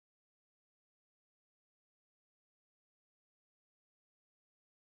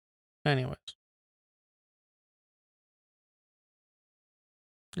 Anyways.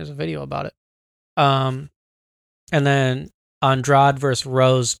 There's a video about it. And then Andrade versus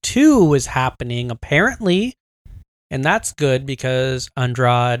Rose 2 is happening, apparently. And that's good because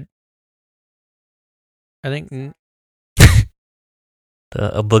Andrade, I think...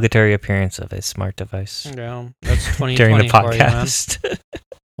 The obligatory appearance of a smart device. Yeah, that's 2020 during the for you, man. podcast.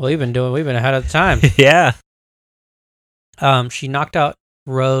 Well, we've been ahead of the time. Yeah. She knocked out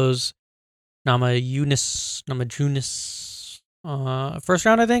Rose Namajunas, first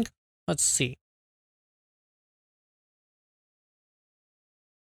round, I think. Let's see.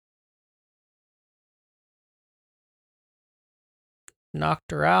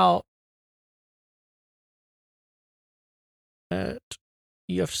 Knocked her out at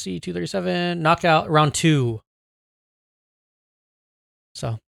UFC 237. Knockout round 2.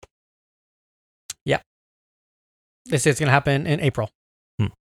 So, yeah. They say it's going to happen in April.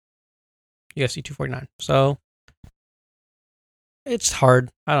 UFC 249. So, it's hard.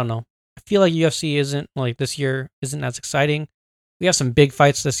 I don't know. I feel like UFC isn't, like, this year isn't as exciting. We have some big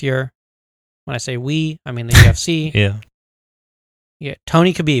fights this year. When I say we, I mean the UFC. Yeah. Yeah,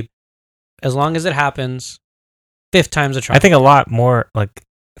 Tony Khabib. As long as it happens, 5th time's a charm. I think a lot more, like,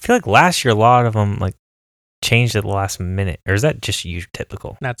 I feel like last year a lot of them, like, changed at the last minute. Or is that just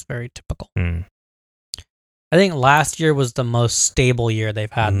typical? That's very typical. Mm. I think last year was the most stable year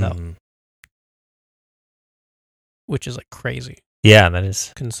they've had, though. Which is, like, crazy. Yeah, that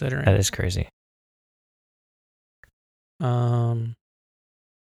is. Considering. That is crazy. I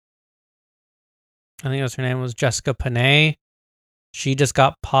think her name was Jessica Panay. She just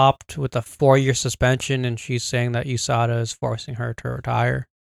got popped with a 4-year suspension, and she's saying that USADA is forcing her to retire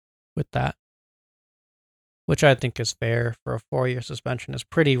with that. Which I think is fair for a 4-year suspension. It's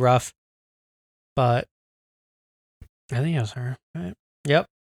pretty rough. But I think it was her. Right? Yep.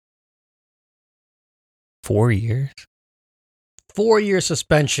 4 years? 4-year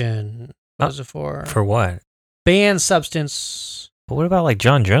suspension. What was it for? For what? Banned substance. But what about like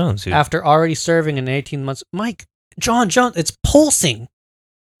John Jones? After already serving in 18 months. Mike, John Jones, it's pulsing.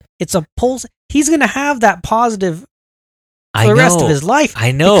 It's a pulse. He's going to have that positive for the rest of his life.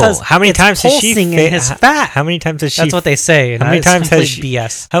 I know. How many times has she failed? In his fat. How many times has she? That's what they say. How many times has she?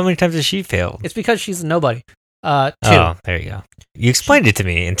 BS. How many times has she failed? It's because she's a nobody. 2. Oh, there you go. You explained it to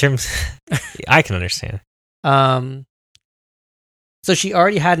me in terms I can understand. So she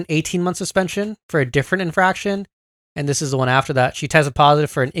already had an 18-month suspension for a different infraction, and this is the one after that. She tested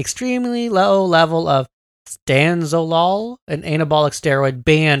positive for an extremely low level of stanozolol, an anabolic steroid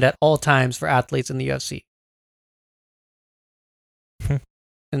banned at all times for athletes in the UFC.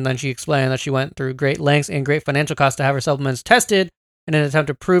 And then she explained that she went through great lengths and great financial costs to have her supplements tested in an attempt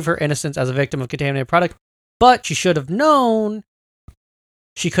to prove her innocence as a victim of contaminated product, but she should have known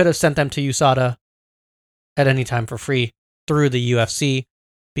she could have sent them to USADA at any time for free through the UFC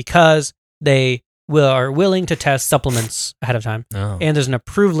because they are willing to test supplements ahead of time. Oh. And there's an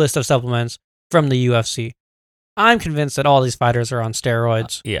approved list of supplements from the UFC. I'm convinced that all these fighters are on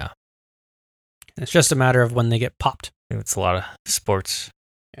steroids. Yeah. It's just a matter of when they get popped. It's a lot of sports.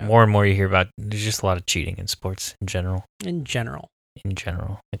 Yeah. More and more you hear about, there's just a lot of cheating in sports in general. In general.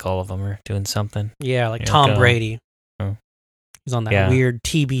 Like all of them are doing something. Yeah, like You're Tom like, Brady. Oh. He's on that weird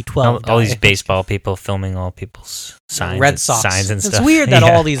TB12 all these diet. baseball people filming all people's signs, Red Sox. signs and stuff. It's weird that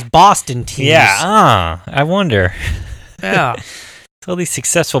all these Boston teams. Yeah, I wonder. Yeah. It's all these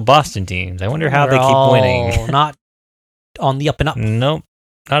successful Boston teams. I wonder how They're they keep all winning. Not on the up and up. Nope,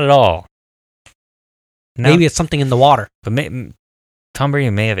 not at all. No, Maybe it's something in the water. but Tom Brady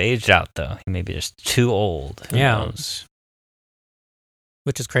may have aged out though. He may be just too old. Who Yeah. knows?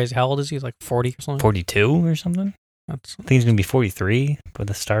 Which is crazy. How old is he? Like 40 or something? 42 or something. That's, I think he's gonna be 43 by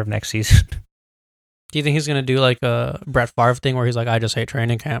the start of next season. do you think he's going to do like a Brett Favre thing where he's like, I just hate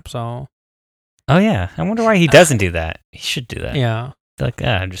training camp, so... Oh yeah, I wonder why he doesn't do that. He should do that. Yeah. Be like,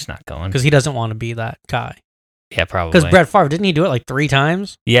 I'm just not going. Because he doesn't want to be that guy. Yeah, probably. Because Brett Favre, didn't he do it like 3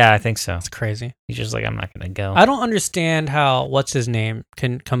 times? Yeah, I think so. That's crazy. He's just like, I'm not gonna go. I don't understand how, what's his name,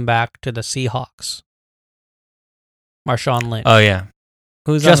 can come back to the Seahawks. Marshawn Lynch. Oh yeah,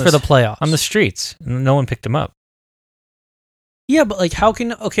 who's just for the playoffs. on the streets? No one picked him up. Yeah, but like how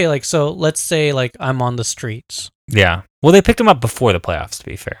can, okay, like so let's say like I'm on the streets. Yeah. Well, they picked him up before the playoffs. To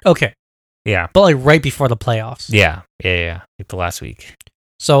be fair. Okay. Yeah. But like right before the playoffs. Yeah. Like the last week.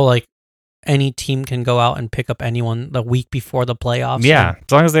 So like any team can go out and pick up anyone the week before the playoffs. Yeah, and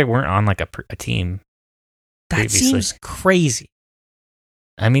as long as they weren't on like a team. that previously. seems crazy.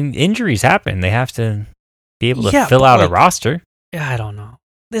 I mean, injuries happen. They have to be able to Yeah, fill but, out a like, roster. Yeah, I don't know.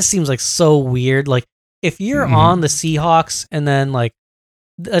 This seems like so weird. Like if you're Mhm. on the Seahawks and then like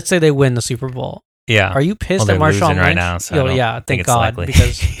let's say they win the Super Bowl. Yeah. Are you pissed Well, at they're Marshawn losing Lynch? right now, so I don't yeah, think thank it's God likely.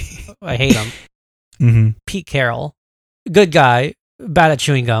 because I hate him. Mm-hmm. Pete Carroll, good guy, bad at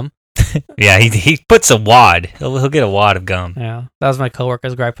chewing gum. Yeah, he puts a wad. He'll get a wad of gum. Yeah, that was my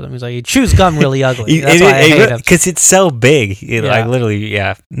coworker's gripe with him. He's like, he chews gum really ugly. That's why I hate him. Because it's so big. Yeah. Like literally,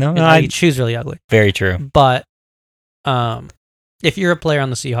 yeah. No, He chews really ugly. very true. But if you're a player on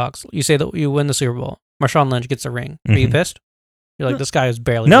the Seahawks, you say that you win the Super Bowl, Marshawn Lynch gets a ring. Are you Mhm. pissed? You're like, this guy is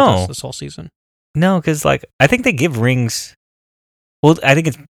barely No. with us this whole season. No, because like I think they give rings. Well, I think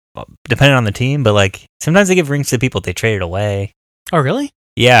it's dependent on the team, but like sometimes they give rings to people they traded away. Oh, really?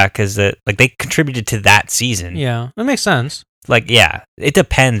 Yeah, because like they contributed to that season. Yeah, that makes sense. Like yeah, it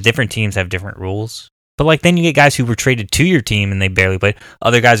depends. Different teams have different rules. But like then you get guys who were traded to your team and they barely played.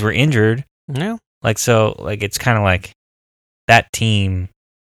 Other guys were injured. Yeah. Like so, like it's kind of like that team.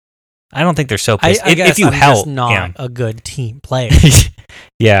 I don't think they're so I pissed. guess if you I'm help, just not yeah. a good team player.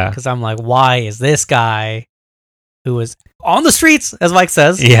 Yeah, Because I'm like, why is this guy who was on the streets, as Mike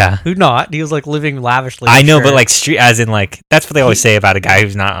says, yeah. who not? He was like living lavishly. I I'm know, sure. but like street, as in like that's what they always say about a guy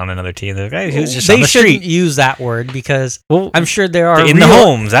who's not on another team. The guy who's just they on the shouldn't street. use that word because Well, I'm sure there are in the real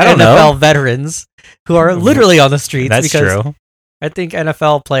homes. I don't NFL know. veterans who are literally on the streets. That's because true. I think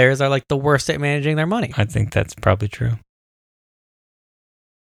NFL players are like the worst at managing their money. I think that's probably true.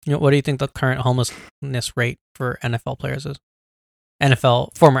 You know, what do you think the current homelessness rate for NFL players is?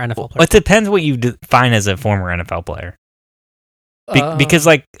 Former NFL players. It depends what you define as a former NFL player. Uh, Because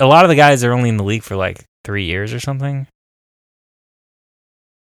like a lot of the guys are only in the league for like 3 years or something.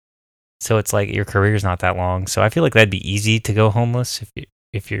 So it's like your career's not that long. So I feel like that'd be easy to go homeless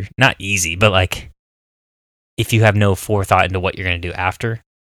if you're not easy, but like if you have no forethought into what you're going to do after.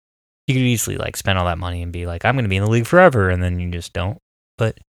 You could easily like spend all that money and be like, I'm going to be in the league forever, and then you just don't.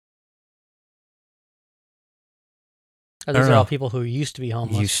 But these don't are know. all people who used to be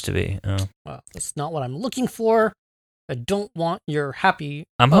homeless. used to be. Oh. Well, that's not what I'm looking for. I don't want your happy.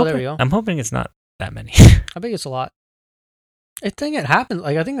 I'm There we hoping. go. I'm hoping it's not that many. I think it's a lot. I think it happens.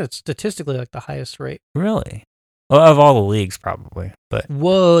 Like I think it's statistically like the highest rate. Really? Well, of all the leagues, probably. But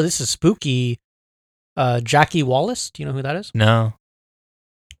Whoa, this is spooky. Jackie Wallace. Do you know who that is? no.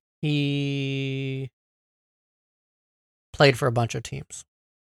 He played for a bunch of teams,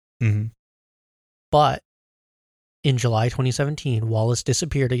 Mm-hmm. but In July 2017, Wallace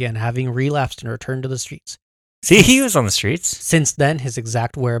disappeared again, having relapsed and returned to the streets. See, he was on the streets. Since then, his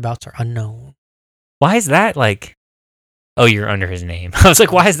exact whereabouts are unknown. Why is that like? Oh, you're under his name. I was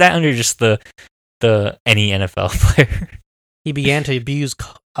like, why is that under just the any NFL player? He began to abuse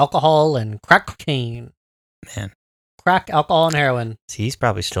alcohol and crack cocaine. Man, Crack, alcohol, and heroin. see, he's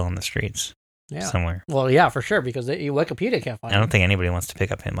probably still on the streets somewhere. Well, yeah, for sure, because Wikipedia can't find I him. don't think anybody wants to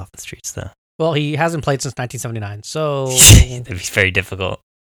pick up him off the streets, though. Well, he hasn't played since 1979, so... That'd be very difficult.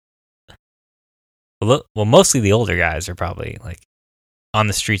 Well, mostly the older guys are probably like on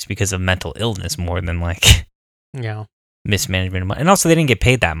the streets because of mental illness more than like Yeah. mismanagement of money. And also, they didn't get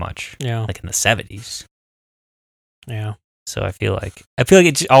paid that much, Yeah. like in the 70s. Yeah. So I feel like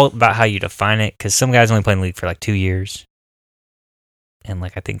it's all about how you define it, because some guys only play in the league for like 2 years, and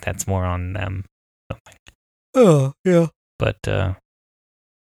like I think that's more on them. Oh, yeah. But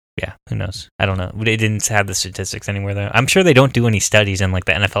yeah, who knows? I don't know. They didn't have the statistics anywhere though. I'm sure they don't do any studies, and like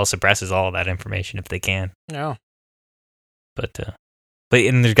the NFL suppresses all of that information if they can. Yeah. But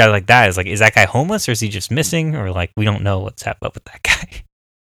and there's guys like that. Is that guy homeless, or is he just missing, or like we don't know what's up with that guy?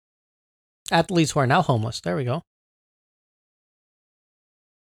 Athletes who are now homeless. There we go.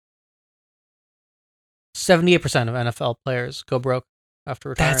 78% of NFL players go broke after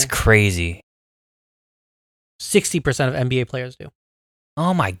retiring. That's crazy. 60% of NBA players do.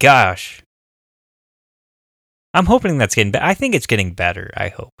 Oh my gosh. I'm hoping that's getting better. I think it's getting better, I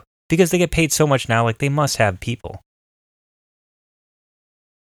hope. Because they get paid so much now, like they must have people.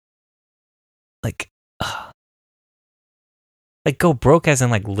 Like go broke as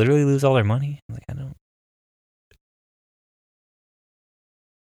in like literally lose all their money? Like I don't.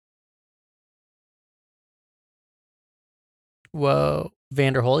 Whoa.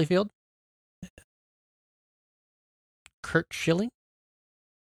 Vander Holyfield? Kurt Schilling?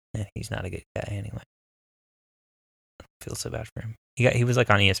 Yeah, he's not a good guy anyway. I feel so bad for him. He was like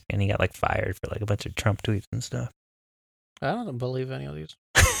on ESPN. He got like fired for like a bunch of Trump tweets and stuff. I don't believe any of these.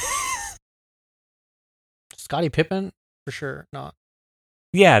 Scottie Pippen? For sure not.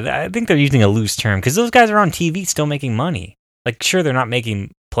 Yeah, I think they're using a loose term because those guys are on TV still making money. Like, sure, they're not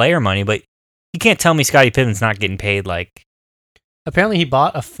making player money, but you can't tell me Scottie Pippen's not getting paid like... Apparently he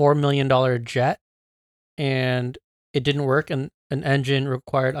bought a $4 million jet and it didn't work, and an engine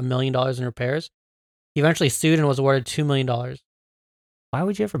required $1 million in repairs. He eventually sued and was awarded $2 million. Why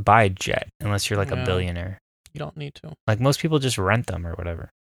would you ever buy a jet unless you're like a billionaire? You don't need to. Like most people just rent them or whatever.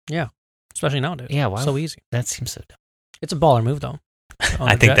 Yeah, especially nowadays. Yeah, why? So easy. That seems so dumb. It's a baller move, though.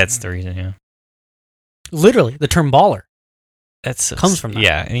 I think that's the reason, yeah. Literally, the term baller. That's so comes from that.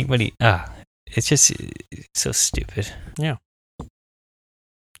 Yeah, anybody... it's just so stupid. Yeah.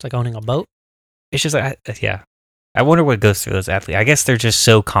 It's like owning a boat. It's just like, yeah. I wonder what goes through those athletes. I guess they're just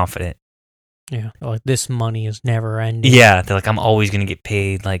so confident. Yeah. Like, this money is never ending. Yeah, they're like, I'm always going to get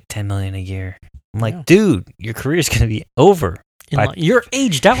paid like $10 million a year. I'm like, dude, your career is going to be over. You're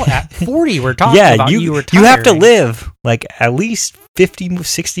aged out at 40. We're talking about you retiring. You have to live like at least 50,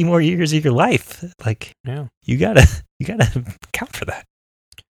 60 more years of your life. Like, you gotta account for that.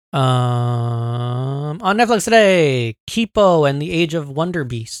 On Netflix today, Kipo and the Age of Wonder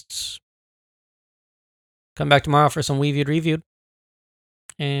Beasts. Come back tomorrow for some We Viewed Reviewed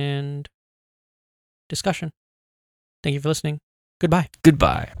and discussion. Thank you for listening. Goodbye.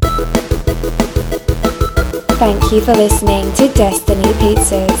 Goodbye. Thank you for listening to Destiny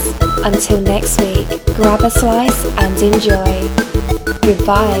Pizzas. Until next week, grab a slice and enjoy.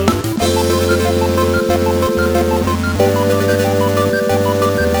 Goodbye.